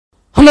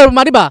Honorable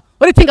Madiba,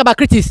 what do you think about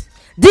critics?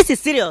 This is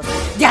serious.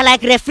 They are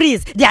like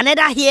referees. They are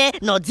neither here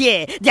nor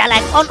there. They are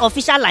like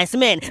unofficial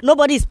linesmen.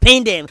 Nobody is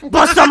paying them.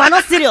 But some are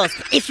not serious.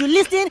 If you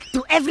listen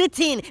to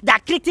everything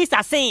that critics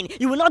are saying,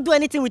 you will not do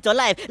anything with your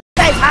life.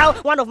 That is how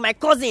one of my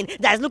cousins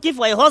that is looking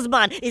for a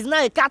husband is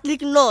now a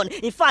Catholic nun.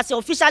 In fact,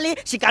 officially,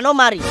 she cannot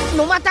marry.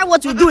 No matter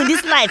what you do in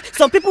this life,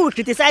 some people will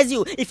criticize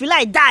you. If you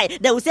like die,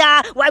 they will say,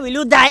 why will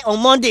you die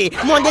on Monday?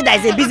 Monday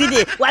that is a busy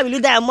day. Why will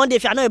you die on Monday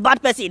if you are not a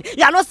bad person?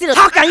 You are not serious.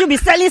 How can you be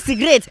selling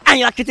cigarettes and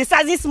you are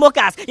criticizing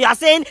smokers? You are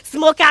saying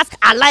smokers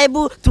are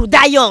liable to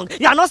die young.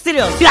 You are not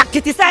serious. You are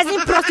criticizing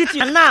prostitutes.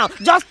 And now,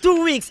 just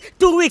 2 weeks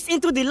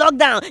into the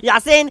lockdown, you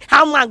are saying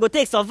how man go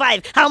take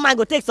survive. How man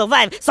go take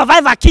survive.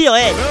 Survivor kill your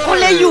head.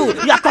 Only you.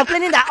 You are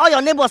complaining that all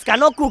your neighbors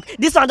cannot cook.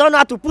 This one don't know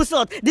how to put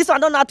salt. This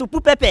one don't know how to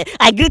put pepper.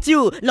 I greet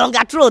you, longer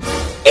throat.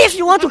 If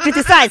you want to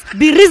criticize,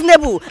 be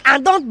reasonable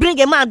and don't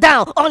bring a man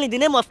down all in the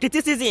name of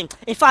criticism.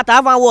 In fact, I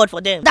have one word for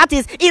them. That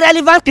is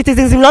irrelevant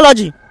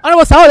criticismology.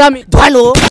 Honorable sir, what does that mean? Do I know?